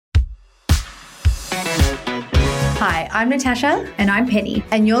Hi, I'm Natasha. And I'm Penny.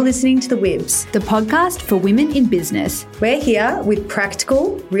 And you're listening to The WIPs, the podcast for women in business. We're here with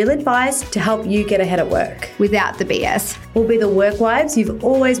practical, real advice to help you get ahead at work. Without the BS. We'll be the work wives you've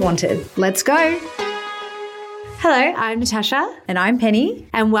always wanted. Let's go. Hello, I'm Natasha. And I'm Penny.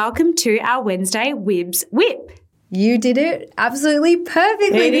 And welcome to our Wednesday WIPs WIP. You did it absolutely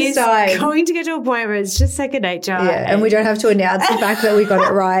perfectly this time. It is going to get to a point where it's just second nature. Yeah, and we don't have to announce the fact that we got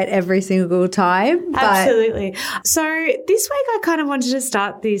it right every single time. Absolutely. So this week I kind of wanted to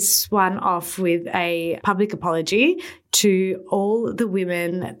start this one off with a public apology to all the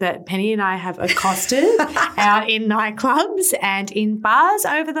women that Penny and I have accosted out in nightclubs and in bars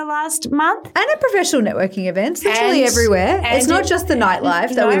over the last month. And at professional networking events, literally everywhere. It's not just the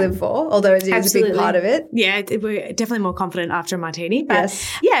nightlife that we live for, although it is a big part of it. Yeah, we're definitely more confident after a martini. But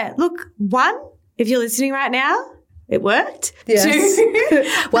yes. Yeah, look, one, if you're listening right now, it worked. Yes.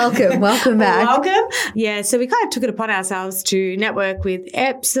 Welcome back. Welcome. Yeah, so we kind of took it upon ourselves to network with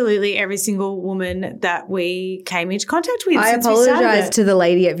absolutely every single woman that we came into contact with. I apologise to the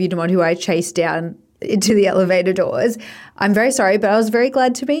lady at Viewdemont who I chased down into the elevator doors. I'm very sorry, but I was very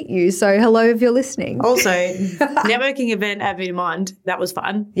glad to meet you. So hello if you're listening. Also, networking event at Viewdemont, that was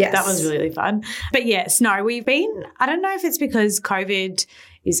fun. Yes. That was really fun. But yes, no, we've been, I don't know if it's because COVID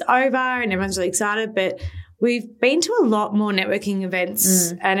is over and everyone's really excited, but we've been to a lot more networking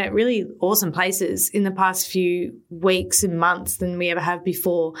events and at really awesome places in the past few weeks and months than we ever have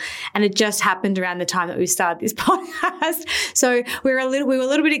before. And it just happened around the time that we started this podcast. So we were a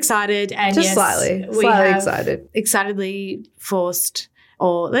little bit excited, and just slightly excited. Excitedly forced,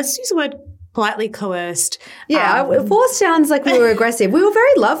 or let's use the word politely coerced. Yeah, forced sounds like we were aggressive. We were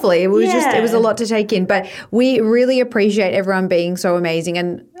very lovely. It was a lot to take in, but we really appreciate everyone being so amazing.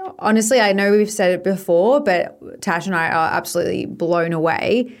 And honestly, I know we've said it before, but Tash and I are absolutely blown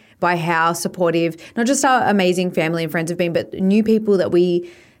away by how supportive not just our amazing family and friends have been, but new people that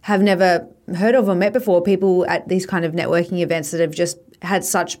we have never heard of or met before, people at these kind of networking events that have just had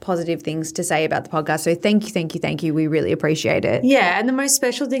such positive things to say about the podcast. So thank you. We really appreciate it. Yeah, and the most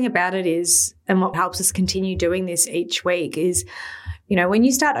special thing about it is, and what helps us continue doing this each week is, you know, when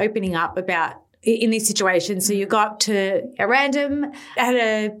you start opening up about in these situations, so you go up to a random at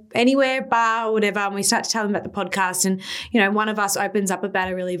a anywhere bar or whatever, and we start to tell them about the podcast, and you know, one of us opens up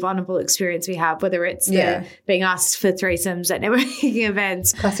about a really vulnerable experience we have, whether it's being asked for threesomes at networking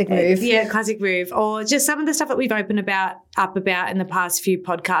events, classic move, or just some of the stuff that we've opened up about in the past few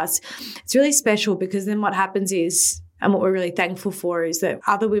podcasts. It's really special because then what happens is, and what we're really thankful for, is that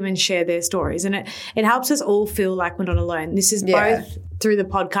other women share their stories, and it helps us all feel like we're not alone. This is both through the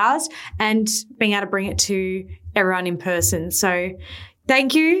podcast and being able to bring it to everyone in person. So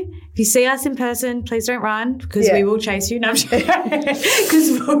thank you. If you see us in person, please don't run because we will chase you. No, I'm joking.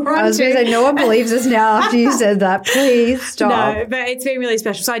 We'll run. I was going to say, no one believes us now after you said that. Please stop. No, but it's been really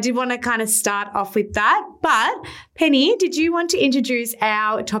special. So I did want to kind of start off with that. But Penny, did you want to introduce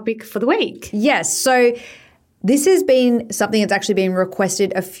our topic for the week? Yes. So this has been something that's actually been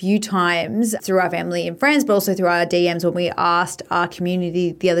requested a few times through our family and friends, but also through our DMs when we asked our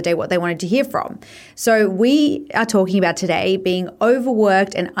community the other day what they wanted to hear from. So we are talking about today being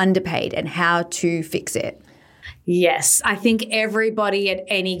overworked and underpaid and how to fix it. Yes, I think everybody at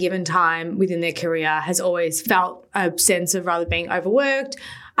any given time within their career has always felt a sense of rather being overworked,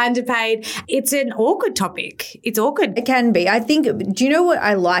 underpaid. It's an awkward topic. It's awkward. It can be. I think, do you know what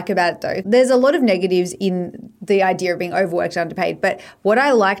I like about it though? There's a lot of negatives in the idea of being overworked, underpaid, but what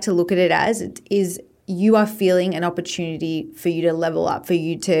I like to look at it as is you are feeling an opportunity for you to level up, for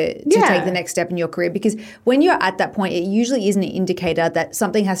you to take the next step in your career. Because when you're at that point, it usually is an indicator that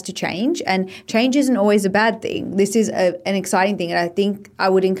something has to change, and change isn't always a bad thing. This is an exciting thing, and I think I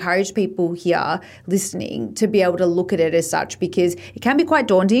would encourage people here listening to be able to look at it as such, because it can be quite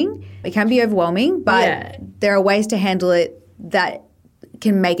daunting, it can be overwhelming, but there are ways to handle it that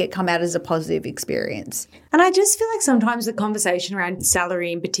can make it come out as a positive experience. And I just feel like sometimes the conversation around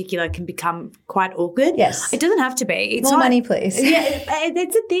salary in particular can become quite awkward. Yes. It doesn't have to be. It's more money, please. Yeah,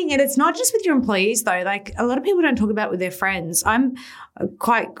 it's a thing. And it's not just with your employees though. Like a lot of people don't talk about it with their friends. I'm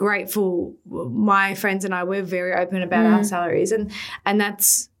quite grateful. My friends and I, we're very open about our salaries, and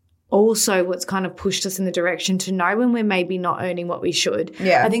that's also what's kind of pushed us in the direction to know when we're maybe not earning what we should.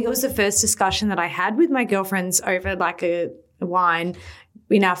 Yeah. I think it was the first discussion that I had with my girlfriends over like a wine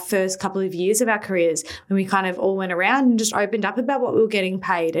in our first couple of years of our careers, when we kind of all went around and just opened up about what we were getting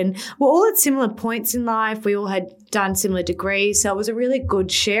paid. And we're all at similar points in life. We all had done similar degrees. So it was a really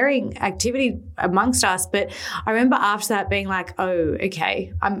good sharing activity amongst us. But I remember after that being like, oh,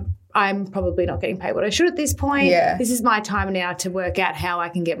 okay, I'm probably not getting paid what I should at this point. Yeah. This is my time now to work out how I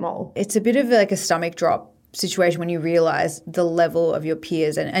can get more. It's a bit of like a stomach drop situation when you realize the level of your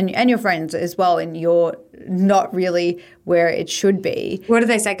peers and your friends as well, and you're not really where it should be. What do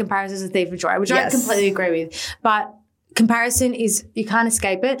they say? Comparison is a thief of joy, which I completely agree with. But comparison is, you can't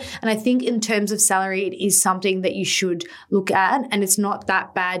escape it. And I think in terms of salary, it is something that you should look at, and it's not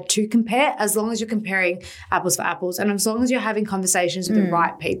that bad to compare as long as you're comparing apples for apples and as long as you're having conversations with the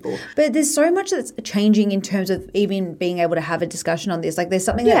right people. But there's so much that's changing in terms of even being able to have a discussion on this. Like there's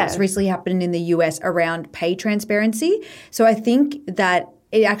something that's recently happened in the US around pay transparency. So I think that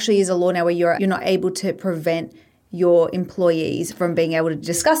it actually is a law now where you're not able to prevent your employees from being able to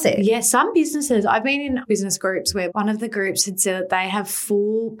discuss it. Yeah, some businesses, I've been in business groups where one of the groups had said that they have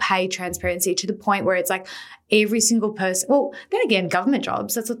full pay transparency to the point where it's like every single person, well, then again, government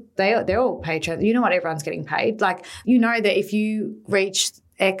jobs, that's what they're all paid. You know what, everyone's getting paid. Like, you know that if you reach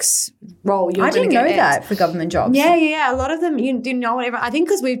X role, you're going to get X. I didn't know that for government jobs. Yeah. A lot of them, you know whatever. I think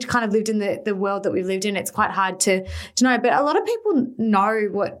because we've kind of lived in the world that we've lived in, it's quite hard to know. But a lot of people know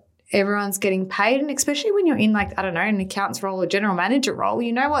what everyone's getting paid, and especially when you're in, like, I don't know, an accounts role or general manager role,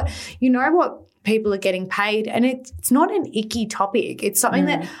 you know what people are getting paid, and it's not an icky topic. It's something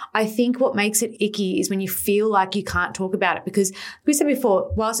that I think what makes it icky is when you feel like you can't talk about it, because we said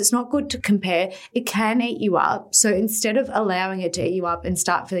before, whilst it's not good to compare, it can eat you up. So instead of allowing it to eat you up and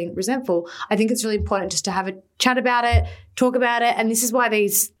start feeling resentful, I think it's really important just to have a chat about it, talk about it. And this is why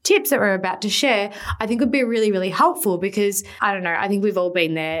these tips that we're about to share, I think would be really, really helpful, because I don't know, I think we've all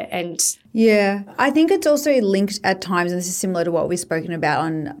been there. And yeah, I think it's also linked at times, and this is similar to what we've spoken about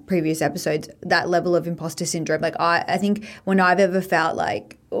on previous episodes, that level of imposter syndrome. Like I think when I've ever felt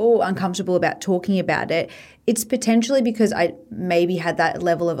like, uncomfortable about talking about it, it's potentially because I maybe had that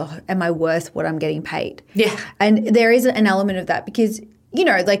level of, am I worth what I'm getting paid? Yeah. And there is an element of that because,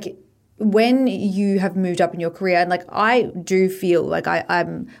 like, when you have moved up in your career, and like I do feel like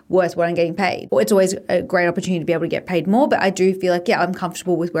I'm worth what I'm getting paid. It's always a great opportunity to be able to get paid more, but I do feel like, I'm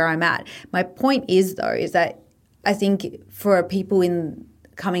comfortable with where I'm at. My point is that I think for people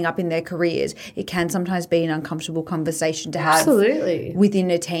coming up in their careers, it can sometimes be an uncomfortable conversation to have within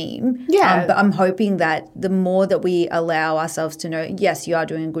a team. Yeah. But I'm hoping that the more that we allow ourselves to know, yes, you are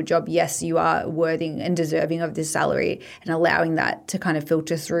doing a good job, yes, you are worthy and deserving of this salary, and allowing that to kind of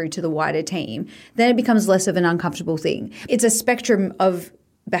filter through to the wider team, then it becomes less of an uncomfortable thing. It's a spectrum of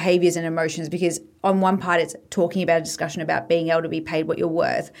behaviors and emotions, because on one part it's talking about a discussion about being able to be paid what you're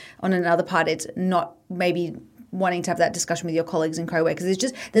worth. On another part it's not maybe wanting to have that discussion with your colleagues and co-workers.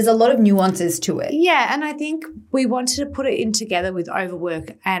 There's a lot of nuances to it. Yeah, and I think we wanted to put it in together with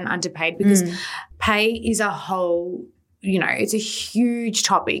overwork and underpaid, because pay is a whole, it's a huge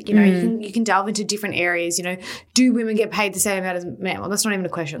topic. You can delve into different areas. Do women get paid the same amount as men? Well, that's not even a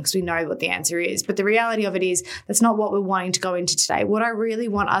question, because we know what the answer is. But the reality of it is that's not what we're wanting to go into today. What I really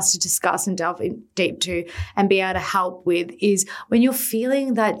want us to discuss and delve in deep to and be able to help with is when you're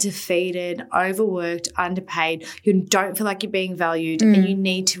feeling that defeated, overworked, underpaid, you don't feel like you're being valued, and you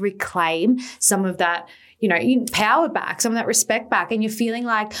need to reclaim some of that power back, some of that respect back, and you're feeling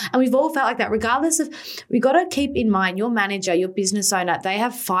like, and we've all felt like that, regardless of, we got to keep in mind your manager, your business owner, they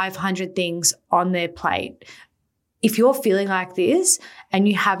have 500 things on their plate. If you're feeling like this and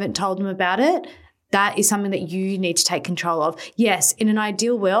you haven't told them about it, that is something that you need to take control of. Yes, in an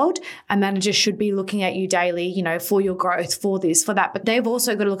ideal world, a manager should be looking at you daily, for your growth, for this, for that. But they've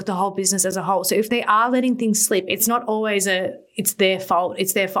also got to look at the whole business as a whole. So if they are letting things slip, it's not always it's their fault.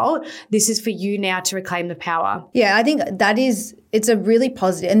 It's their fault. This is for you now to reclaim the power. Yeah, I think it's a really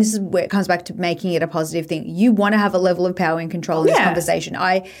positive, and this is where it comes back to making it a positive thing. You want to have a level of power and control in this conversation.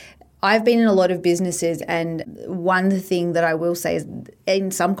 I've been in a lot of businesses, and one thing that I will say is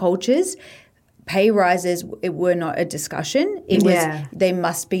in some cultures, pay rises, it were not a discussion. It was, they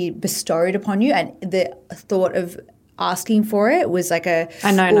must be bestowed upon you. And the thought of asking for it was like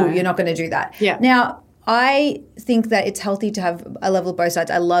no, you're not going to do that. Yeah. Now, I think that it's healthy to have a level of both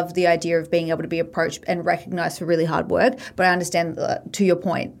sides. I love the idea of being able to be approached and recognized for really hard work. But I understand, to your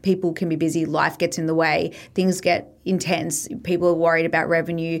point, people can be busy, life gets in the way, things get intense, people are worried about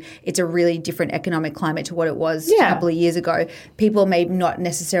revenue. It's a really different economic climate to what it was a couple of years ago. People may not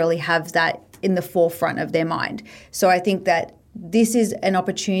necessarily have that in the forefront of their mind. So I think that this is an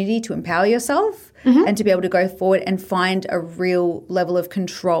opportunity to empower yourself and to be able to go forward and find a real level of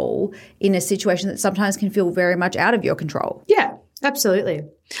control in a situation that sometimes can feel very much out of your control. Yeah, absolutely.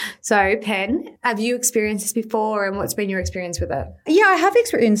 So, Pen, have you experienced this before, and what's been your experience with it? Yeah, I have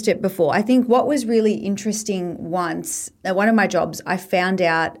experienced it before. I think what was really interesting once, at one of my jobs, I found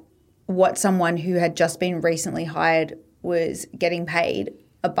out what someone who had just been recently hired was getting paid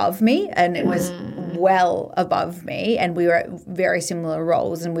above me, and it was well above me, and we were at very similar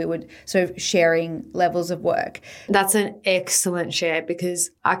roles, and we were sort of sharing levels of work. That's an excellent share,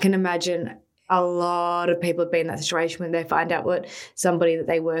 because I can imagine a lot of people have been in that situation when they find out what somebody that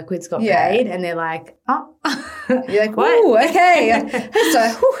they work with's got paid, and they're like, oh. You're like, oh, okay.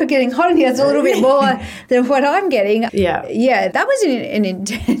 So we're getting hot in here. It's a little bit more than what I'm getting. Yeah, that was an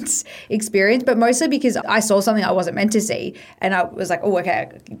intense experience, but mostly because I saw something I wasn't meant to see, and I was like, oh, okay,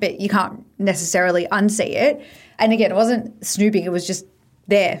 but you can't necessarily unsee it. And again, it wasn't snooping. It was just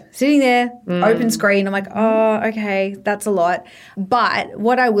there, sitting there, open screen. I'm like, oh, okay, that's a lot. But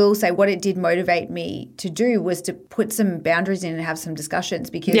what I will say, what it did motivate me to do was to put some boundaries in and have some discussions,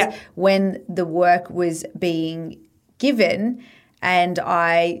 because when the work was being given and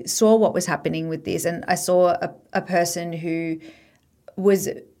I saw what was happening with this, and I saw a person who was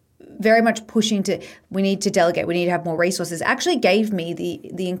very much pushing to, we need to delegate, we need to have more resources, actually gave me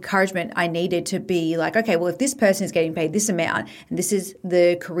the encouragement I needed to be like, okay, well, if this person is getting paid this amount and this is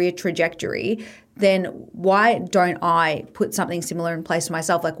the career trajectory, then why don't I put something similar in place for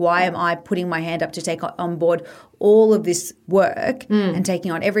myself? Like, why am I putting my hand up to take on board all of this work and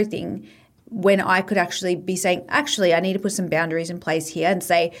taking on everything, when I could actually be saying, actually, I need to put some boundaries in place here and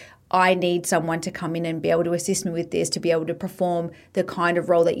say, I need someone to come in and be able to assist me with this, to be able to perform the kind of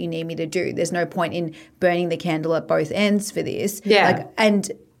role that you need me to do. There's no point in burning the candle at both ends for this. Yeah. And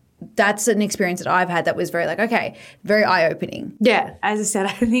that's an experience that I've had that was very okay, very eye-opening. Yeah. As I said,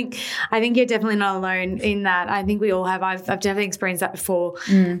 I think you're definitely not alone in that. I think we all have. I've definitely experienced that before,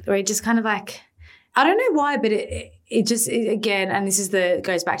 where it just kind of like, I don't know why, but it just, again, and this is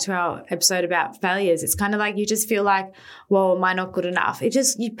goes back to our episode about failures. It's kind of like you just feel like, well, am I not good enough? It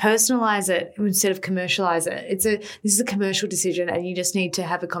just, you personalize it instead of commercialize it. This is a commercial decision, and you just need to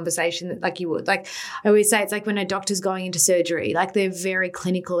have a conversation like you would. Like I always say, it's like when a doctor's going into surgery, like they're very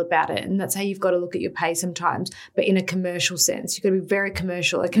clinical about it. And that's how you've got to look at your pay sometimes, but in a commercial sense. You've got to be very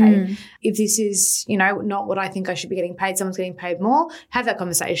commercial. Okay, if this is, not what I think I should be getting paid, someone's getting paid more, have that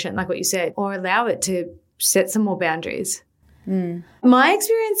conversation, like what you said, or allow it to set some more boundaries. My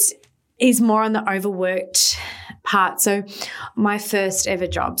experience is more on the overworked part. So my first ever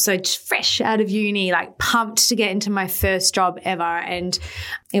job, so fresh out of uni, like pumped to get into my first job ever. And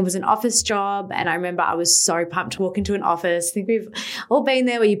it was an office job. And I remember I was so pumped to walk into an office. I think we've all been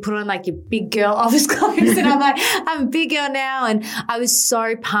there, where you put on like your big girl office clothes, and I'm like, I'm a big girl now. And I was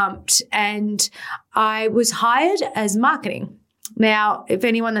so pumped, and I was hired as marketing. Now, if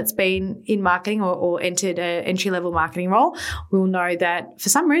anyone that's been in marketing or entered an entry-level marketing role will know that for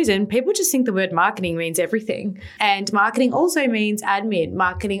some reason, people just think the word marketing means everything. And marketing also means admin.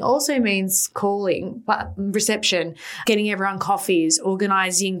 Marketing also means calling, reception, getting everyone coffees,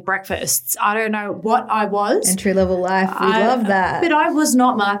 organising breakfasts. I don't know what I was. Entry-level life. We love that. But I was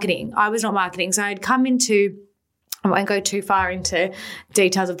not marketing. So I'd come into, I won't go too far into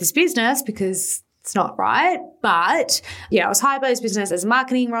details of this business because it's not right. But yeah, I was hired by this business as a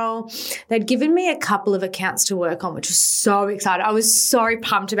marketing role. They'd given me a couple of accounts to work on, which was so excited. I was so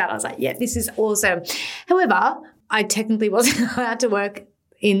pumped about it. I was like, yeah, this is awesome. However, I technically wasn't allowed to work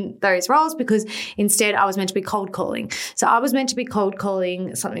in those roles because instead I was meant to be cold calling. So I was meant to be cold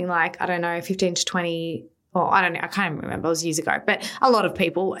calling something like, 15 to 20, or I don't know, I can't even remember, it was years ago, but a lot of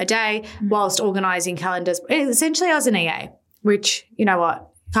people a day whilst organising calendars. Essentially, I was an EA, which, you know what?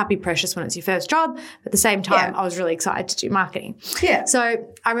 Can't be precious when it's your first job. At the same time, I was really excited to do marketing. Yeah. So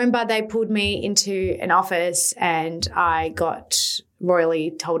I remember they pulled me into an office and I got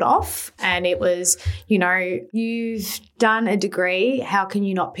royally told off. And it was, you've done a degree. How can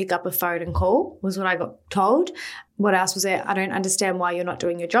you not pick up a phone and call, was what I got told. What else was there? I don't understand why you're not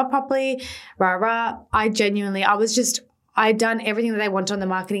doing your job properly. I'd done everything that they wanted on the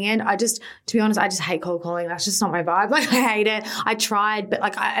marketing end. To be honest, I just hate cold calling. That's just not my vibe. Like, I hate it. I tried, but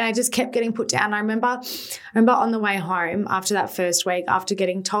I just kept getting put down. I remember on the way home after that first week, after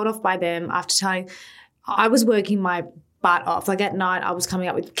getting told off by them, I was working my butt off. Like at night, I was coming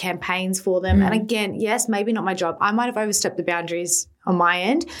up with campaigns for them. And again, yes, maybe not my job. I might have overstepped the boundaries on my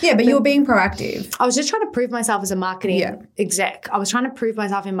end. Yeah, but you were being proactive. I was just trying to prove myself as a marketing exec. I was trying to prove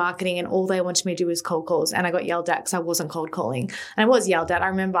myself in marketing, and all they wanted me to do was cold calls. And I got yelled at because I wasn't cold calling. And I was yelled at. I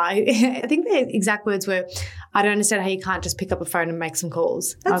remember, I think the exact words were, I don't understand how you can't just pick up a phone and make some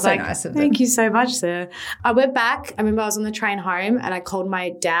calls. That's I was so like, nice of them. Thank you so much, sir. I went back. I remember I was on the train home and I called my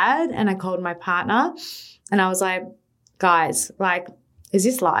dad and I called my partner and I was like, guys, like, is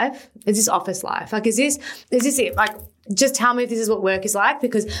this life? Is this office life? Like, is this it? Like, just tell me if this is what work is like,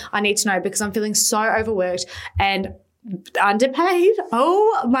 because I need to know, because I'm feeling so overworked and underpaid.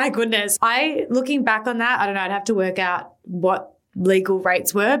 Oh my goodness. Looking back on that, I don't know, I'd have to work out what legal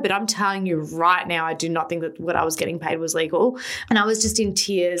rates were, but I'm telling you right now, I do not think that what I was getting paid was legal. And I was just in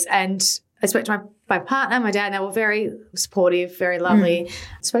tears, and I spoke to my partner, my dad, and they were very supportive, very lovely.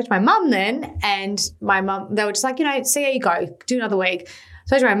 I spoke to my mum then, and my mum, they were just like, see how you go, do another week. I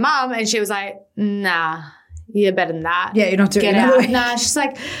spoke to my mum, and she was like, nah, you're better than that. Yeah, you're not doing it. Nah, she's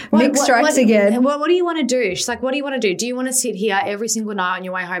like, mixed strikes again. What do you want to do? She's like, what do you want to do? Do you want to sit here every single night on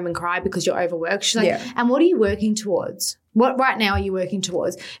your way home and cry because you're overworked? She's like, and what are you working towards? What right now are you working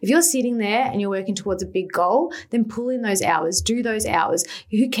towards? If you're sitting there and you're working towards a big goal, then pull in those hours, do those hours.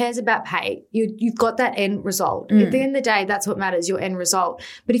 Who cares about pay? You've got that end result. At the end of the day, that's what matters, your end result.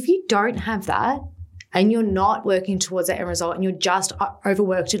 But if you don't have that and you're not working towards that end result and you're just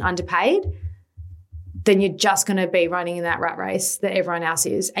overworked and underpaid, then you're just going to be running in that rat race that everyone else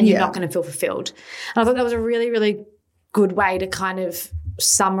is, and you're not going to feel fulfilled. And I thought that was a really, really good way to kind of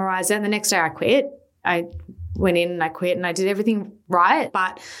summarize it. And the next day I quit. I went in and I quit, and I did everything right,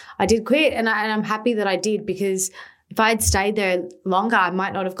 but I did quit, and I'm happy that I did, because if I had stayed there longer, I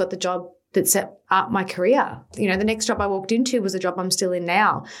might not have got the job that set up my career. The next job I walked into was a job I'm still in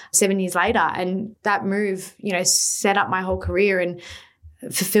now, 7 years later, and that move, set up my whole career and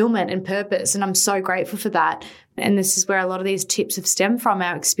fulfillment and purpose, and I'm so grateful for that. And this is where a lot of these tips have stemmed from,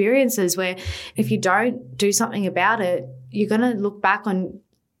 our experiences, where if you don't do something about it, you're going to look back on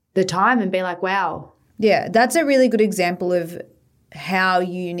the time and be like, wow. Yeah, that's a really good example of how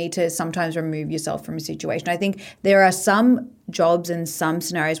you need to sometimes remove yourself from a situation. I think there are some jobs and some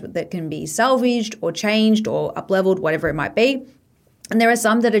scenarios that can be salvaged or changed or up-leveled, whatever it might be. And there are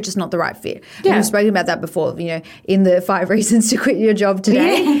some that are just not the right fit. Yeah. We've spoken about that before, in the 5 reasons to quit your job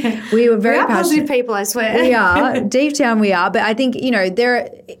today. Yeah. We were very passionate. Positive people, I swear. We are. Deep down we are. But I think, there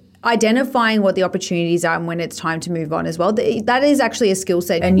identifying what the opportunities are and when it's time to move on as well. That is actually a skill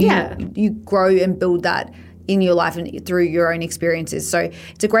set, and you grow and build that in your life and through your own experiences. So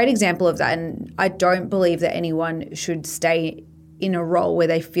it's a great example of that. And I don't believe that anyone should stay in a role where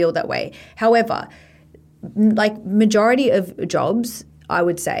they feel that way. However, like majority of jobs, I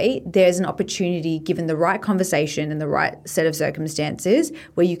would say there's an opportunity, given the right conversation and the right set of circumstances,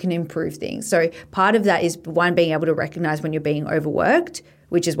 where you can improve things. So part of that is, one, being able to recognize when you're being overworked,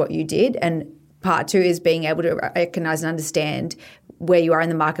 which is what you did. And part 2 is being able to recognize and understand where you are in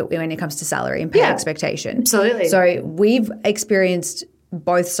the market when it comes to salary and pay expectation. Absolutely. So we've experienced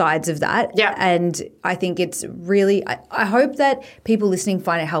both sides of that. Yeah. And I think it's really, I hope that people listening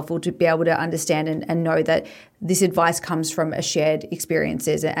find it helpful to be able to understand and know that this advice comes from a shared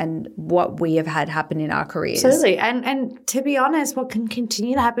experiences and what we have had happen in our careers. Absolutely. And to be honest, what can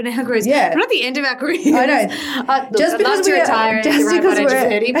continue to happen in our careers. Yeah. We're not at the end of our careers. I know. Just because we retire just because we're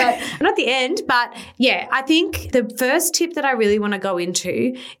 30, but we're not at the end. But yeah, I think the first tip that I really want to go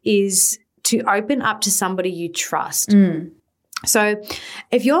into is to open up to somebody you trust. So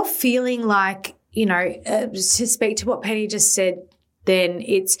if you're feeling like, to speak to what Penny just said, then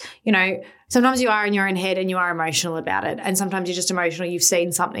it's, sometimes you are in your own head and you are emotional about it. And sometimes you're just emotional. You've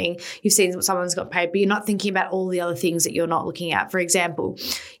seen something, you've seen what someone's got paid, but you're not thinking about all the other things that you're not looking at. For example,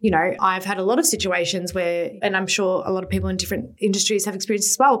 I've had a lot of situations where, and I'm sure a lot of people in different industries have experienced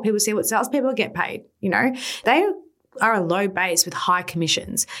as well, people see what salespeople get paid, they are a low base with high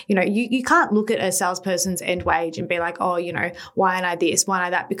commissions. You can't look at a salesperson's end wage and be like, oh, why aren't I this? Why aren't I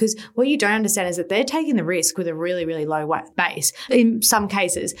that? Because what you don't understand is that they're taking the risk with a really, really low base in some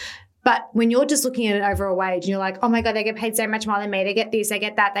cases. But when you're just looking at it over a wage and you're like, oh my God, they get paid so much more than me. They get this, they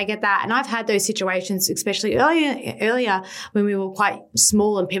get that, they get that. And I've had those situations, especially earlier when we were quite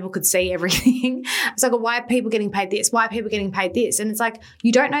small and people could see everything. It's like, well, why are people getting paid this? Why are people getting paid this? And it's like,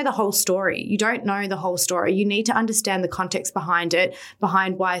 you don't know the whole story. You don't know the whole story. You need to understand the context behind it,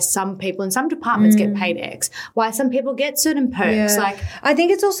 behind why some people in some departments get paid X, why some people get certain perks. Yeah. I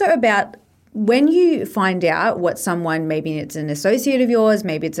think it's also about, when you find out what someone, maybe it's an associate of yours,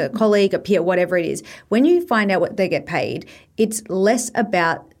 maybe it's a colleague, a peer, whatever it is, when you find out what they get paid, it's less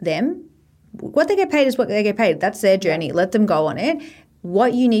about them. What they get paid is what they get paid. That's their journey. Let them go on it.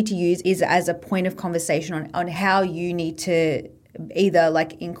 What you need to use is as a point of conversation on how you need to either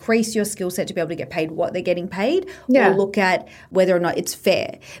increase your skill set to be able to get paid what they're getting paid, or look at whether or not it's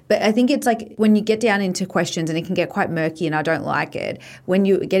fair. But I think it's when you get down into questions, and it can get quite murky, and I don't like it, when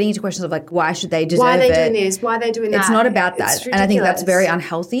you're getting into questions of why should they deserve it? Why are they doing this? Why are they doing that? It's not about that. And I think that's very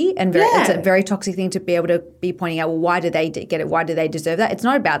unhealthy and it's a very toxic thing to be able to be pointing out, well, why do they get it? Why do they deserve that? It's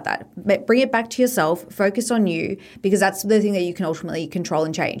not about that. But bring it back to yourself, focus on you, because that's the thing that you can ultimately control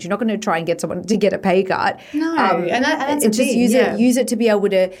and change. You're not going to try and get someone to get a pay cut. No, and that's just use it to be able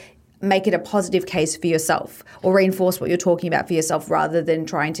to make it a positive case for yourself or reinforce what you're talking about for yourself, rather than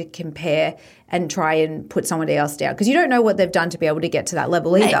trying to compare and try and put someone else down, because you don't know what they've done to be able to get to that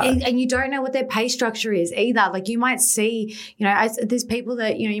level either. And you don't know what their pay structure is either. Like you might see, there's people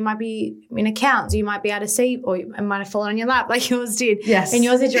that, you might be in accounts, you might be able to see, or it might have fallen on your lap like yours did in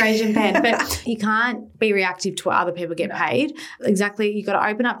your situation, Pen. But you can't be reactive to what other people get paid. Exactly. You got to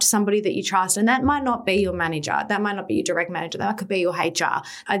open up to somebody that you trust, and that might not be your manager. That might not be your direct manager. That could be your HR.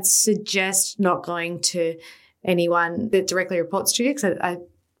 I'd suggest not going to anyone that directly reports to you, because I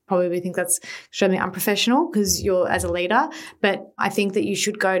probably think that's extremely unprofessional because you're as a leader. But I think that you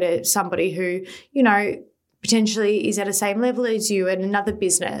should go to somebody who, potentially is at the same level as you in another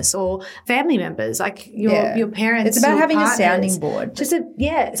business, or family members, like your parents. It's about having partners. a sounding board.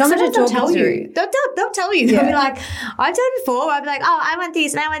 Someone to talk tell you. They'll tell you. They'll be like, I've done it before. I'll be like, oh, I want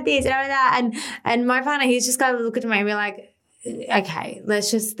this and I want this and I want that. And my partner, he's just got to look at me and be like, okay,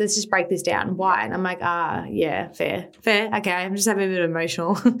 let's just break this down. Why? And I'm like, yeah, fair. Okay, I'm just having a bit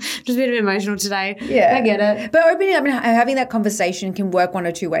emotional. Just a bit emotional today. Yeah, I get it. But opening up and having that conversation can work one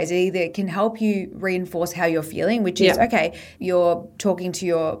or two ways. Either it can help you reinforce how you're feeling, which is okay, you're talking to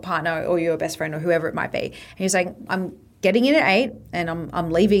your partner or your best friend or whoever it might be, and you're saying, I'm getting in at 8 and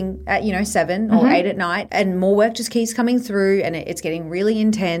I'm leaving at 7 or 8 at night, and more work just keeps coming through and it's getting really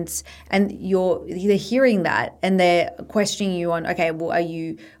intense, and they're hearing that and they're questioning you on, okay, well, are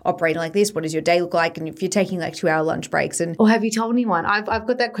you operating like this? What does your day look like? And if you're taking like 2-hour lunch breaks, and or have you told anyone? I've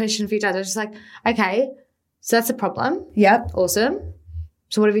got that question a few times. I was just like, okay, so that's a problem. Yep. Awesome.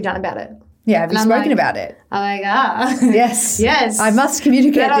 So what have you done about it? Yeah, have you spoken about it? I'm like, Yes. Yes. I must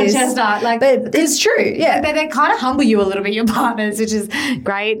communicate this. Chestnut. But it's true, yeah. They kind of humble you a little bit, your partners, which is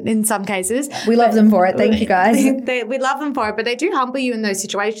great in some cases. We love them for it. Thank you, guys. We love them for it, but they do humble you in those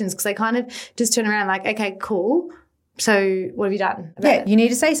situations because they kind of just turn around like, okay, cool. So what have you done? You need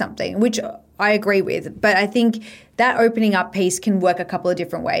to say something, which I agree with. But I think that opening up piece can work a couple of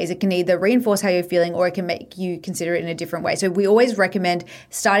different ways. It can either reinforce how you're feeling, or it can make you consider it in a different way. So we always recommend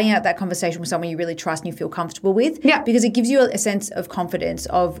starting out that conversation with someone you really trust and you feel comfortable with, because it gives you a sense of confidence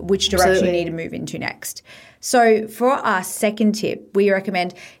of which direction you need to move into next. So for our second tip, we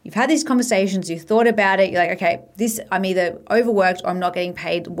recommend you've had these conversations, you've thought about it, you're like, okay, I'm either overworked or I'm not getting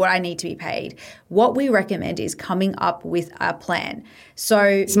paid what I need to be paid. What we recommend is coming up with a plan. So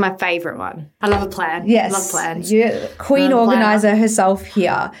it's my favorite one. I love a plan. Yes. I love plans. Queen organizer herself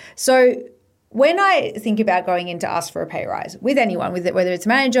here. So when I think about going in to ask for a pay rise with anyone, whether it's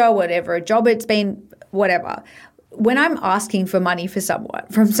manager, whatever job it's been, whatever, when I'm asking for money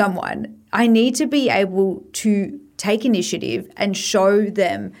from someone, I need to be able to take initiative and show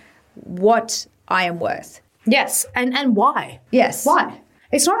them what I am worth. Yes, and why. Yes. Why?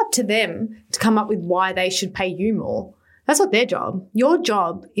 It's not up to them to come up with why they should pay you more. That's not their job. Your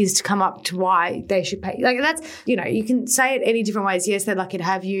job is to come up to why they should pay. Like that's, you can say it any different ways. Yes, they're lucky to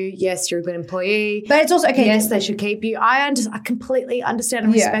have you. Yes, you're a good employee. But it's also, okay. Yes, they should keep you. I completely understand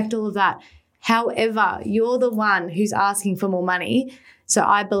and respect all of that. However, you're the one who's asking for more money. So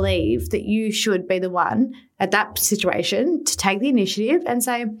I believe that you should be the one at that situation to take the initiative and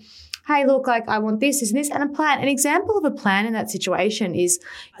say, hey, look, like I want this, and this, and a plan. An example of a plan in that situation is,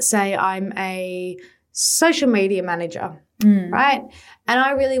 say I'm a social media manager, right? And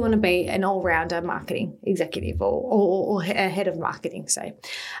I really want to be an all-rounder marketing executive or a head of marketing, say.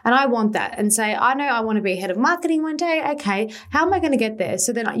 And I want that, and say, I know I want to be head of marketing one day. Okay, how am I going to get there?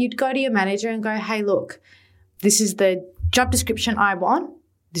 So then you'd go to your manager and go, hey, look, this is the job description I want.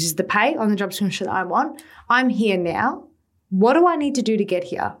 This is the pay on the job description I want. I'm here now. What do I need to do to get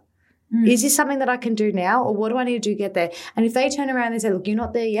here? Is this something that I can do now, or what do I need to do to get there? And if they turn around and say, look, you're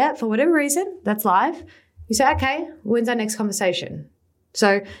not there yet for whatever reason, that's live. You say, okay, when's our next conversation?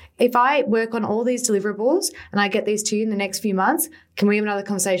 So if I work on all these deliverables and I get these to you in the next few months, can we have another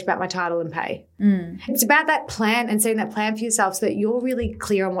conversation about my title and pay? It's about that plan and setting that plan for yourself so that you're really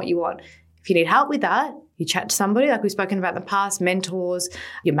clear on what you want. If you need help with that, you chat to somebody like we've spoken about in the past, mentors,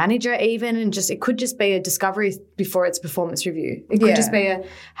 your manager even, and it could just be a discovery before it's performance review. It could just be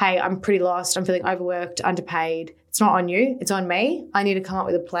hey, I'm pretty lost, I'm feeling overworked, underpaid. It's not on you, it's on me. I need to come up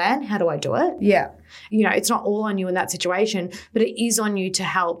with a plan. How do I do it? Yeah. It's not all on you in that situation, but it is on you to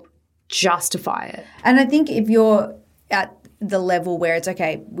help justify it. And I think if you're at the level where it's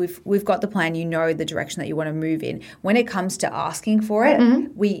okay, we've got the plan, the direction that you want to move in. When it comes to asking for it,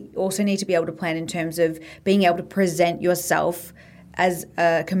 we also need to be able to plan in terms of being able to present yourself as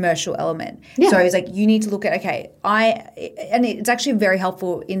a commercial element. Yeah. So it's like you need to look at, and it's actually very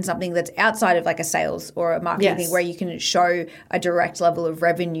helpful in something that's outside of like a sales or a marketing thing where you can show a direct level of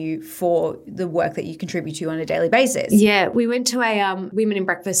revenue for the work that you contribute to on a daily basis. Yeah, we went to a Women in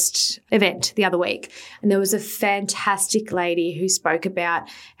Breakfast event the other week, and there was a fantastic lady who spoke about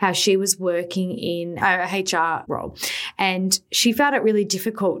how she was working in a HR role, and she found it really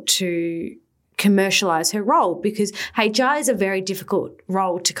difficult to commercialize her role because HR is a very difficult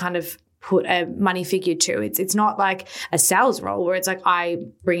role to kind of put a money figure to. It's not like a sales role where it's like I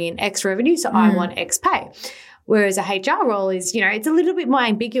bring in X revenue, so I want X pay. Whereas a HR role is, it's a little bit more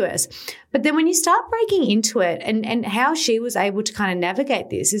ambiguous. But then when you start breaking into it and how she was able to kind of navigate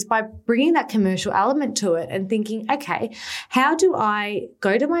this is by bringing that commercial element to it and thinking, okay, how do I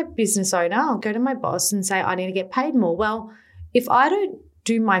go to my business owner or go to my boss and say, I need to get paid more? Well, if I don't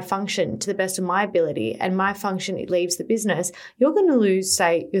do my function to the best of my ability and my function, it leaves the business, you're going to lose,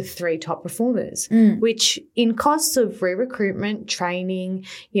 say, your 3 top performers, which in costs of re-recruitment, training,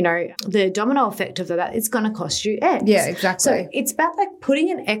 the domino effect of that, it's going to cost you X. Yeah, exactly. So it's about like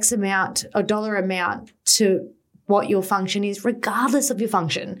putting an X amount, a dollar amount to what your function is, regardless of your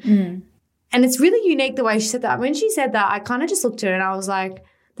function. And it's really unique the way she said that. When she said that, I kind of just looked at her and I was like,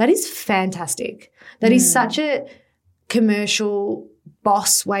 that is fantastic. That is such a commercial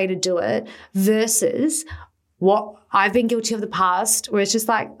boss way to do it versus what I've been guilty of the past where it's just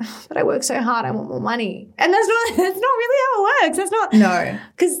like, but I work so hard, I want more money. And that's not really how it works. That's not. No.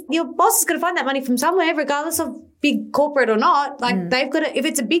 Because your boss is going to find that money from somewhere regardless of big corporate or not. Like they've got to, if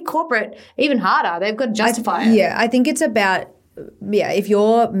it's a big corporate, even harder, they've got to justify it. Yeah, I think it's about if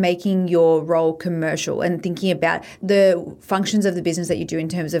you're making your role commercial and thinking about the functions of the business that you do in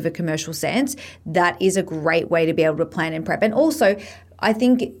terms of a commercial sense, that is a great way to be able to plan and prep. And also, I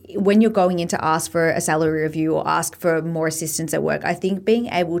think when you're going in to ask for a salary review or ask for more assistance at work, I think being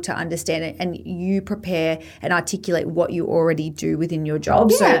able to understand it and you prepare and articulate what you already do within your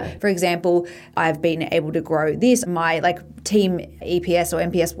job. Yeah. So, for example, I've been able to grow this. My team EPS or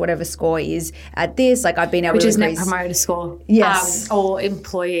NPS, whatever score is at this, I've been able to increase. Which is Net Promoter Score. Yes. Or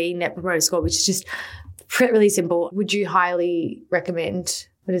Employee Net Promoter Score, which is just really simple. Would you highly recommend...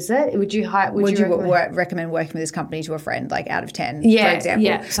 What is it? Would you recommend working with this company to a friend, out of 10, for example?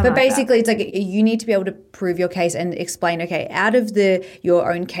 Yeah, but basically, it's you need to be able to prove your case and explain, okay, out of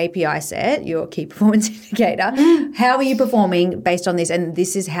your own KPI set, your key performance indicator, how are you performing based on this? And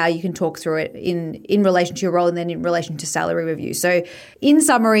this is how you can talk through it in relation to your role and then in relation to salary review. So in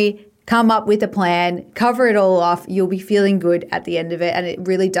summary, come up with a plan, cover it all off. You'll be feeling good at the end of it. And it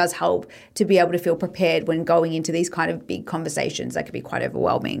really does help to be able to feel prepared when going into these kind of big conversations that could be quite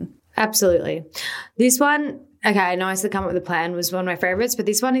overwhelming. Absolutely. This one, okay, I know I said come up with a plan was one of my favorites, but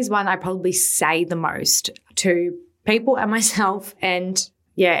this one is one I probably say the most to people and myself. And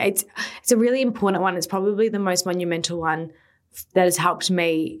yeah, it's a really important one. It's probably the most monumental one that has helped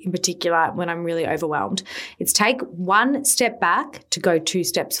me in particular when I'm really overwhelmed. It's take 1 step back to go 2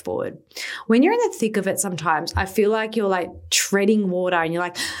 steps forward. When you're in the thick of it sometimes, I feel like you're treading water and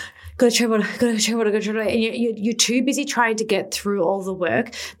you're gotta tread water. And you're too busy trying to get through all the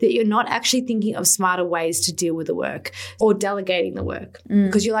work that you're not actually thinking of smarter ways to deal with the work or delegating the work.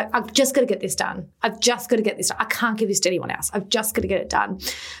 Because you're I've just got to get this done. I've just got to get this done. I can't give this to anyone else. I've just got to get it done.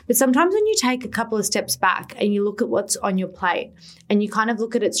 But sometimes when you take a couple of steps back and you look at what's on your plate and you kind of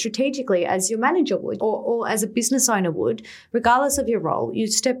look at it strategically as your manager would or as a business owner would, regardless of your role, you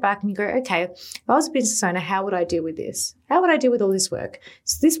step back and you go, okay, if I was a business owner, how would I deal with this? How would I deal with all this work?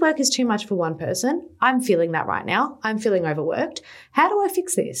 So this work is too much for one person. I'm feeling that right now. I'm feeling overworked. How do I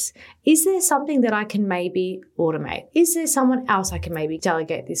fix this? Is there something that I can maybe automate? Is there someone else I can maybe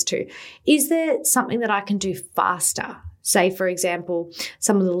delegate this to? Is there something that I can do faster? Say, for example,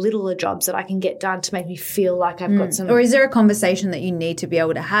 some of the littler jobs that I can get done to make me feel like I've got some... Or is there a conversation that you need to be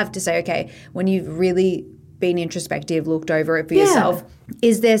able to have to say, okay, when you've really been introspective, looked over it for yourself,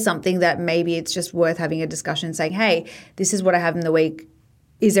 is there something that maybe it's just worth having a discussion saying, hey, this is what I have in the week.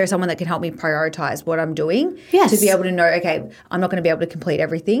 Is there someone that can help me prioritize what I'm doing? Yes. To be able to know, okay, I'm not going to be able to complete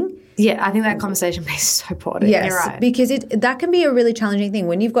everything. Yeah, I think that conversation piece is so important. Yes, you're right. because that can be a really challenging thing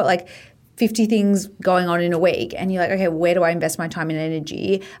when you've got 50 things going on in a week and you're okay, where do I invest my time and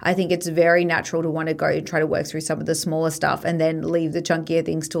energy? I think it's very natural to want to go and try to work through some of the smaller stuff and then leave the chunkier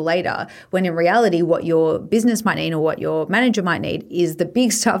things till later, when in reality what your business might need or what your manager might need is the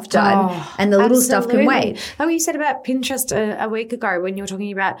big stuff done and the little stuff can wait. Like what you said about Pinterest a week ago when you were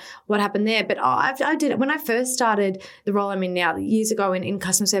talking about what happened there, but I did it when I first started the role I'm in now years ago in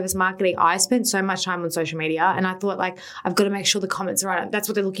customer service marketing. I spent so much time on social media and I thought I've got to make sure the comments are right. That's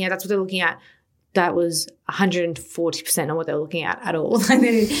what they're looking at. that was 140% on what they were looking at all. But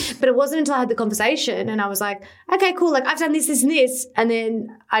it wasn't until I had the conversation and I was like, okay, cool. Like I've done this, this, and this. And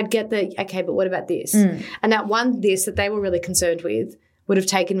then I'd get the, okay, but what about this? And that one this that they were really concerned with would have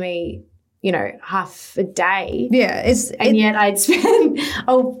taken me, half a day. Yeah. Yet I'd spend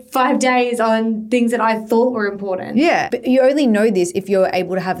 5 days on things that I thought were important. Yeah. But you only know this if you're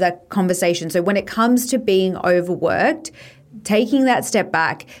able to have that conversation. So when it comes to being overworked, taking that step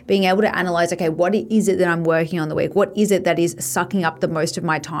back, being able to analyze, okay, what is it that I'm working on the week? What is it that is sucking up the most of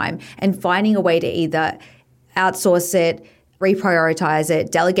my time? And finding a way to either outsource it, reprioritize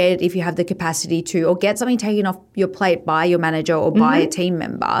it, delegate it if you have the capacity to, or get something taken off your plate by your manager or by a team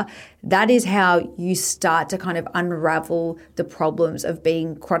member. That is how you start to kind of unravel the problems of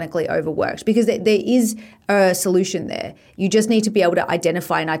being chronically overworked, because there is a solution there. You just need to be able to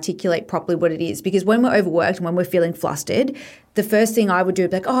identify and articulate properly what it is, because when we're overworked and when we're feeling flustered, the first thing I would do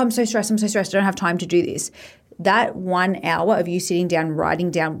would be like, I'm so stressed, I don't have time to do this. That 1 hour of you sitting down,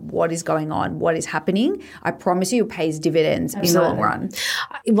 writing down what is going on, what is happening, I promise you it pays dividends in the long run.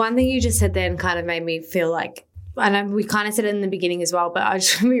 One thing you just said then kind of made me feel like, I know we kind of said it in the beginning as well, but I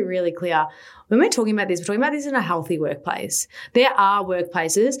just want to be really clear. When we're talking about this, we're talking about this in a healthy workplace. There are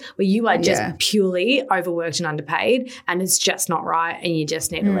workplaces where you are just purely overworked and underpaid and it's just not right and you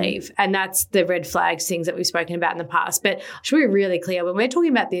just need to leave. And that's the red flags, things that we've spoken about in the past. But I should be really clear, when we're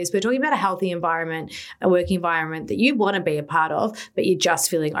talking about this, we're talking about a healthy environment, a working environment that you want to be a part of, but you're just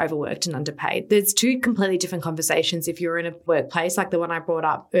feeling overworked and underpaid. There's two completely different conversations if you're in a workplace like the one I brought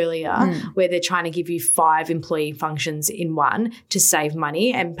up earlier, where they're trying to give you 5 employee functions in one to save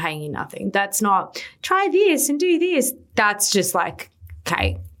money and paying you nothing. That's not try this and do this. That's just like,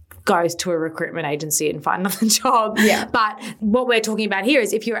 okay, go to a recruitment agency and find another job. Yeah. But what we're talking about here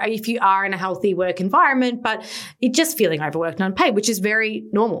is if you are in a healthy work environment, but you're just feeling overworked and unpaid, which is very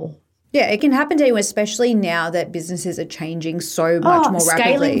normal. Yeah, it can happen to you, especially now that businesses are changing so much more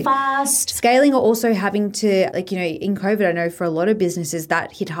rapidly. Scaling fast. Scaling, or also having to, in COVID, I know for a lot of businesses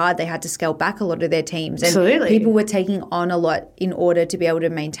that hit hard, they had to scale back a lot of their teams. And Absolutely. People were taking on a lot in order to be able to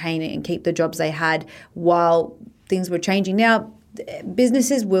maintain it and keep the jobs they had while things were changing. Now,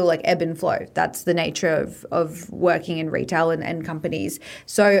 businesses will ebb and flow. That's the nature of working in retail and companies.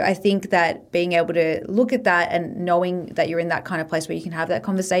 So I think that being able to look at that and knowing that you're in that kind of place where you can have that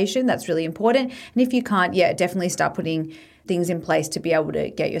conversation, that's really important. And if you can't, definitely start putting things in place to be able to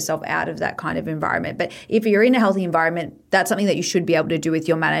get yourself out of that kind of environment. But if you're in a healthy environment, that's something that you should be able to do with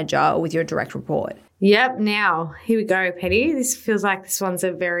your manager or with your direct report. Yep. Now, here we go, Petty. This feels like this one's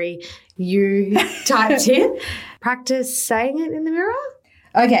a very you type tip. Practice saying it in the mirror.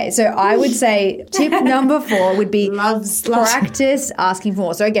 Okay, so I would say tip number 4 would be practice asking for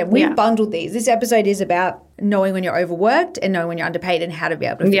more. So again, we've bundled these. This episode is about knowing when you're overworked and knowing when you're underpaid and how to be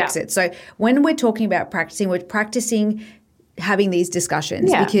able to fix it. So when we're talking about practicing, we're practicing having these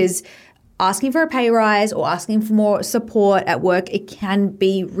discussions because asking for a pay rise or asking for more support at work, it can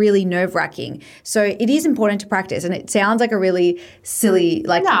be really nerve-wracking. So it is important to practice, and it sounds like a really silly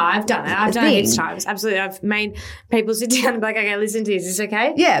No, I've done it. I've done it heaps times. Absolutely. I've made people sit down and be like, okay, listen to this. Is this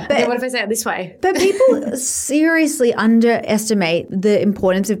okay? Yeah. But okay, what if I say it this way? But people seriously underestimate the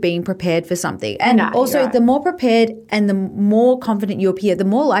importance of being prepared for something. And also, the more prepared and the more confident you appear, the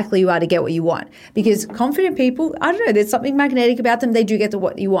more likely you are to get what you want. Because confident people, I don't know, there's something magnetic about them. They do get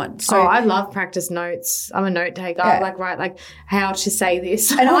what you want. So I love practice notes. I'm a note taker. I write how to say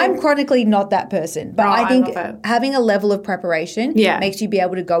this. And I'm chronically not that person. But I think having a level of preparation makes you be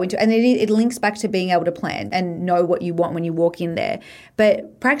able to go into, and it links back to being able to plan and know what you want when you walk in there.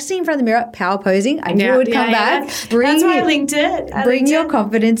 But practicing in front of the mirror, power posing, I knew it would come back. That's why I linked it. Bring your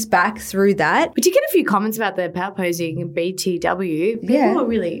confidence back through that. We did get a few comments about the power posing and BTW. People are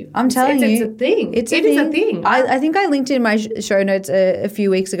really, I'm telling you. It's a thing. It is a thing. I think I linked it in my show notes a few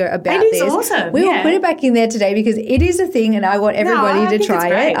weeks ago about this. It is awesome. We will put it back in there today because it is a thing and I want everybody to try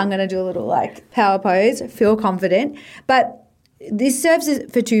it. I'm going to do a little power pose, feel confident. But this serves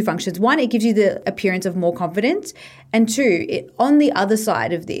for 2 functions. One, it gives you the appearance of more confidence. And 2, on the other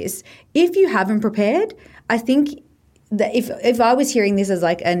side of this, if you haven't prepared, I think that if I was hearing this as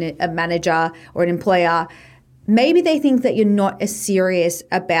a manager or an employer, maybe they think that you're not as serious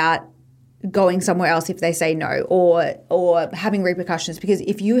about going somewhere else if they say no or having repercussions. Because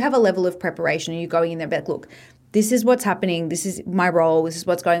if you have a level of preparation and you're going in there but look, this is what's happening, this is my role, this is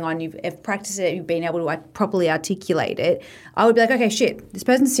what's going on, you've practiced it, you've been able to properly articulate it, I would be like, okay, shit, this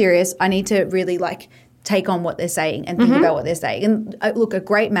person's serious. I need to really take on what they're saying and think about what they're saying. And look, a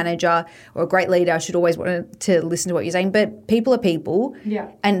great manager or a great leader should always want to listen to what you're saying, but people are people.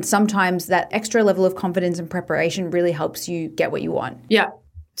 Yeah. And sometimes that extra level of confidence and preparation really helps you get what you want. Yeah.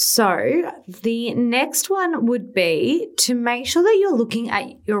 So the next one would be to make sure that you're looking at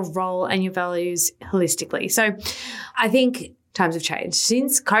your role and your values holistically. So I think times have changed.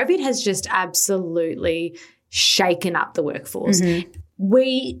 Since COVID has just absolutely shaken up the workforce.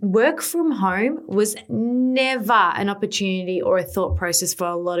 Work from home was never an opportunity or a thought process for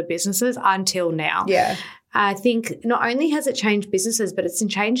a lot of businesses until now. Yeah. I think not only has it changed businesses, but it's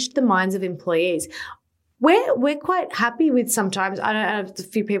changed the minds of employees. We're quite happy with sometimes, I know a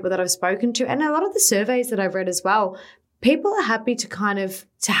few people that I've spoken to and a lot of the surveys that I've read as well, people are happy to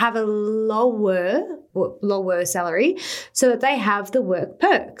have a lower salary so that they have the work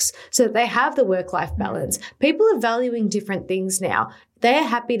perks, so that they have the work-life balance. People are valuing different things now. They're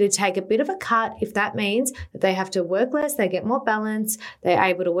happy to take a bit of a cut if that means that they have to work less, they get more balance, they're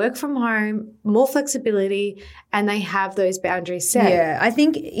able to work from home, more flexibility, and they have those boundaries set. Yeah, I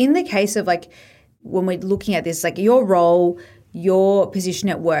think in the case of like when we're looking at this, like your role, your position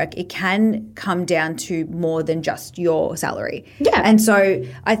at work, it can come down to more than just your salary. Yeah. And so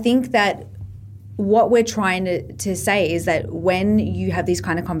I think that what we're trying to say is that when you have these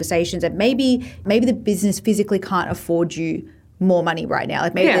kind of conversations that maybe the business physically can't afford you more money right now.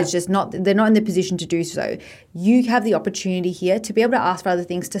 Like maybe there's just they're not in the position to do so. You have the opportunity here to be able to ask for other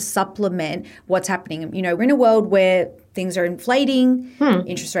things to supplement what's happening. You know, we're in a world where things are inflating,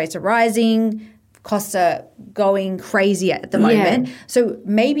 interest rates are rising, costs are going crazy at the moment. So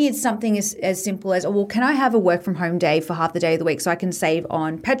maybe it's something as simple as, well, can I have a work from home day for half the day of the week so I can save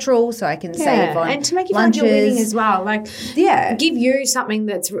on petrol, so I can save on and to make you lunches. feel like you're winning as well. Like, give you something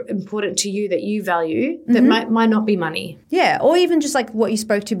that's important to you that you value that might not be money. Yeah, or even just like what you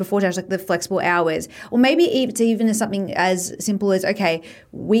spoke to before, Tash, like the flexible hours. Or maybe it's even something as simple as, okay,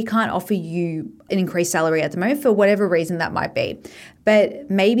 we can't offer you an increased salary at the moment for whatever reason that might be. But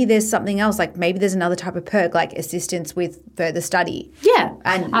maybe there's something else, like maybe there's another type of perk, like assistance with further study. Yeah,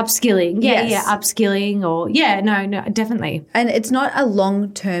 and upskilling. Upskilling or, no, definitely. And it's not a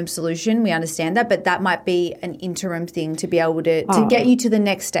long-term solution, we understand that, but that might be an interim thing to be able to get you to the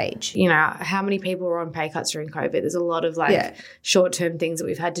next stage. You know, how many people were on pay cuts during COVID? There's a lot of short-term things that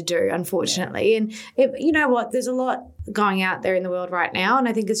we've had to do, unfortunately. And you know what, there's a lot going out there in the world right now, and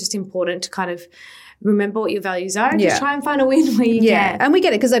I think it's just important to kind of remember what your values are and just try and find a win where you can. And we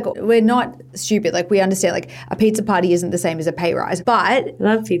get it because like we're not stupid. Like we understand like a pizza party isn't the same as a pay rise. But I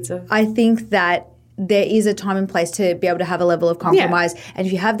love pizza. I think that there is a time and place to be able to have a level of compromise. And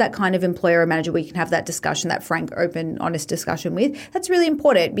if you have that kind of employer or manager where you can have that discussion, that frank, open, honest discussion with, that's really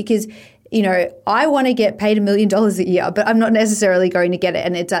important because, you know, I want to get paid $1 million a year, but I'm not necessarily going to get it.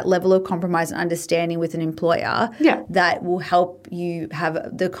 And it's that level of compromise and understanding with an employer that will help you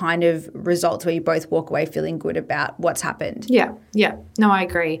have the kind of results where you both walk away feeling good about what's happened. Yeah. No, I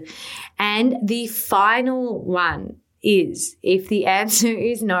agree. And the final one is, if the answer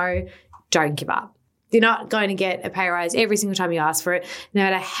is no, don't give up. You're not going to get a pay rise every single time you ask for it, no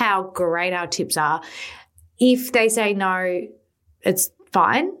matter how great our tips are. If they say no, it's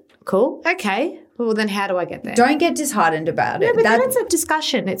fine. Cool. Okay. Well, then how do I get there? Don't get disheartened about it. No, but then it's a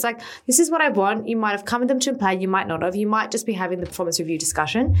discussion. It's like, this is what I want. You might have come with them to a plan. You might not have. You might just be having the performance review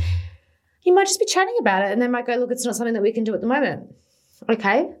discussion. You might just be chatting about it and they might go, look, it's not something that we can do at the moment.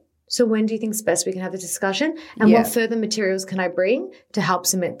 Okay. So when do you think it's best we can have the discussion? And what further materials can I bring to help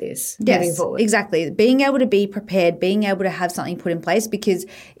cement this moving forward? Exactly. Being able to be prepared, being able to have something put in place, because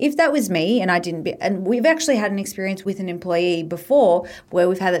if that was me and and we've actually had an experience with an employee before where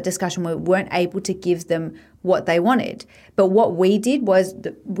we've had that discussion where we weren't able to give them what they wanted. But what we did was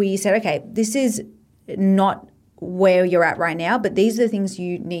we said, okay, this is not where you're at right now, but these are the things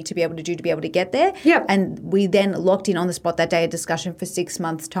you need to be able to do to be able to get there. Yep. And we then locked in on the spot that day a discussion for 6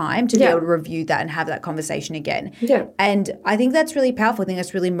 months' time to be able to review that and have that conversation again. Yeah. And I think that's really powerful. I think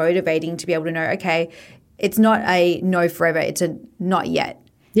that's really motivating to be able to know, okay, it's not a no forever, it's a not yet.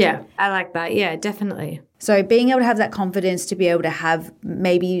 Yeah, I like that. Yeah, definitely. So being able to have that confidence to be able to have,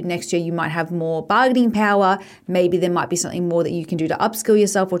 maybe next year you might have more bargaining power, maybe there might be something more that you can do to upskill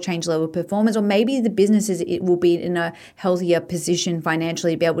yourself or change level of performance, or maybe the businesses, it will be in a healthier position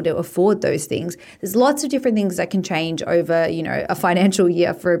financially to be able to afford those things. There's lots of different things that can change over, you know, a financial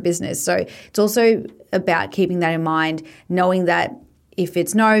year for a business. So it's also about keeping that in mind, knowing that if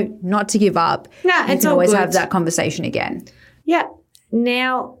it's no, not to give up. Yeah, you it's can always good. have that conversation again. Yeah.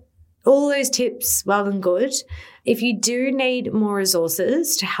 Now, all those tips, well and good. If you do need more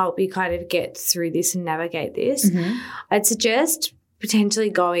resources to help you kind of get through this and navigate this, I'd suggest potentially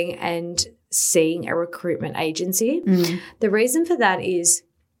going and seeing a recruitment agency. The reason for that is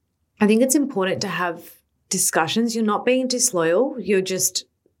I think it's important to have discussions. You're not being disloyal. You're just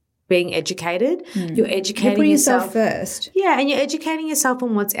being educated. You're educating You're putting yourself first. Yeah, and you're educating yourself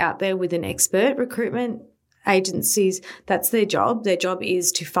on what's out there with an expert. Recruitment agencies, that's their job. Their job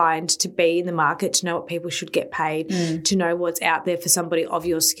is to be in the market, to know what people should get paid, to know what's out there for somebody of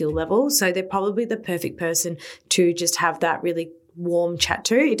your skill level. So they're probably the perfect person to just have that really warm chat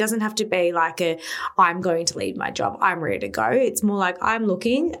to. It doesn't have to be like I'm going to leave my job, I'm ready to go. It's more like, I'm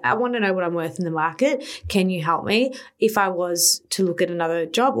looking, I want to know what I'm worth in the market. Can you help me? If I was to look at another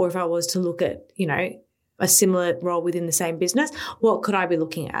job, or if I was to look at, a similar role within the same business, what could I be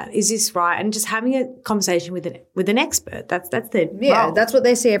looking at? Is this right? And just having a conversation with an expert. That's their role. That's what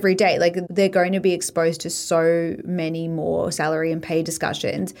they see every day. Like, they're going to be exposed to so many more salary and pay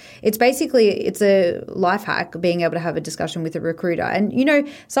discussions. It's a life hack, being able to have a discussion with a recruiter. And,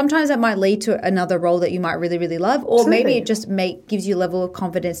 sometimes that might lead to another role that you might really, really love, or maybe it just gives you a level of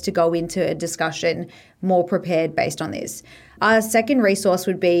confidence to go into a discussion more prepared based on this. Our second resource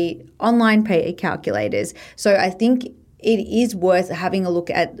would be online pay calculators. So I think it is worth having a look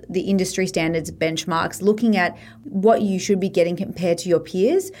at the industry standards benchmarks, looking at what you should be getting compared to your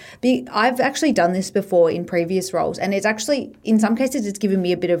peers. I've actually done this before in previous roles, and it's actually, in some cases, it's given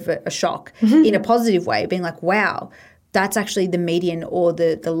me a bit of a shock in a positive way, being like, wow, that's actually the median or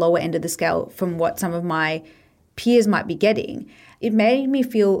the lower end of the scale from what some of my peers might be getting. It made me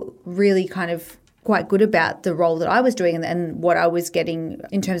feel really kind of quite good about the role that I was doing and what I was getting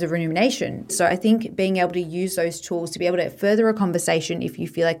in terms of remuneration. So I think being able to use those tools to be able to further a conversation if you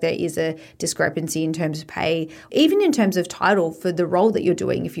feel like there is a discrepancy in terms of pay, even in terms of title for the role that you're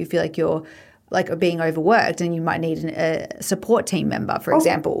doing, if you feel like you're being overworked and you might need a support team member, for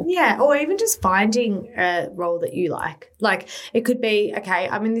example. Yeah, or even just finding a role that you like. Like, it could be, okay,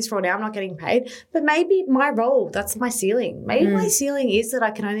 I'm in this role now, I'm not getting paid, but maybe my role, that's my ceiling. Maybe my ceiling is that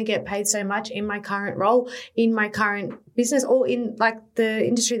I can only get paid so much in my current role, in my current business, or in the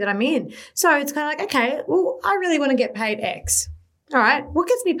industry that I'm in. So it's kind of like, okay, well, I really want to get paid X. All right, what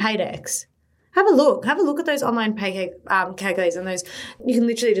gets me paid X? Have a look at those online pay calculators, and those, you can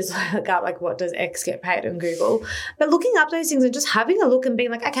literally just look up what does X get paid on Google. But looking up those things and just having a look and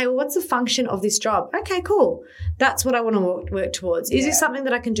being like, okay, well, what's the function of this job? Okay, cool. That's what I want to work towards. Is this something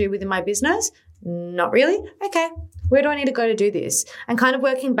that I can do within my business? Not really. Okay. Where do I need to go to do this? And kind of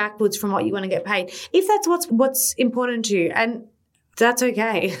working backwards from what you want to get paid. If that's what's important to you, and that's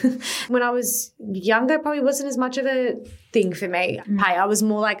okay. When I was younger, it probably wasn't as much of a thing for me. Pay. I was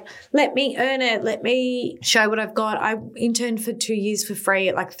more like, let me earn it. Let me show what I've got. I interned for 2 years for free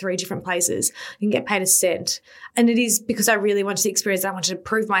at 3 different places. You can get paid a cent. And it is because I really wanted to experience, I wanted to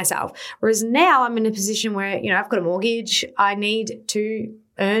prove myself. Whereas now I'm in a position where, I've got a mortgage. I need to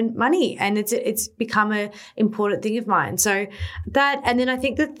earn money, and it's become a important thing of mine. So that, and then I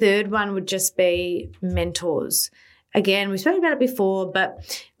think the third one would just be mentors. Again, we've spoken about it before,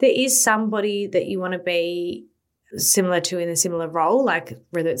 but there is somebody that you want to be similar to in a similar role,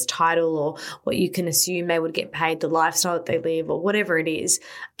 whether it's title or what you can assume they would get paid, the lifestyle that they live, or whatever it is.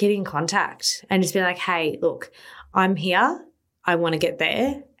 Get in contact and just be like, hey, look, I'm here. I want to get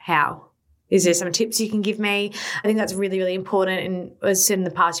there. How? Is there some tips you can give me? I think that's really, really important. And as I said in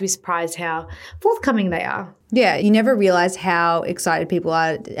the past, you'd be surprised how forthcoming they are. Yeah, you never realize how excited people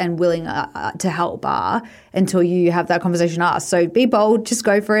are and willing to help are until you have that conversation asked. So be bold, just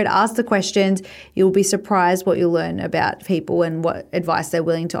go for it, ask the questions. You'll be surprised what you'll learn about people and what advice they're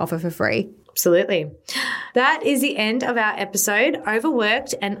willing to offer for free. Absolutely. That is the end of our episode,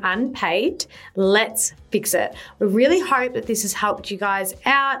 Overworked and Unpaid. Let's fix it. We really hope that this has helped you guys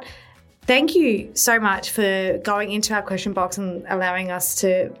out. Thank you so much for going into our question box and allowing us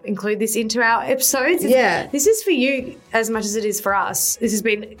to include this into our episodes. This is for you as much as it is for us. This has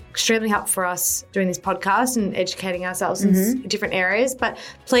been extremely helpful for us doing this podcast and educating ourselves in different areas. But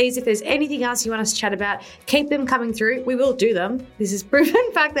please, if there's anything else you want us to chat about, keep them coming through. We will do them. This is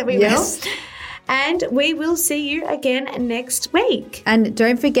proven fact that we will. And we will see you again next week. And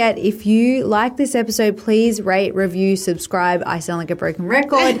don't forget, if you like this episode, please rate, review, subscribe. I sound like a broken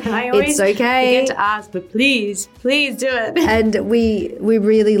record. It's okay. Forget to ask, but please do it. And we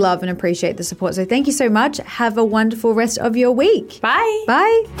really love and appreciate the support. So thank you so much. Have a wonderful rest of your week. Bye.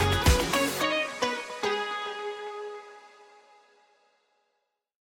 Bye.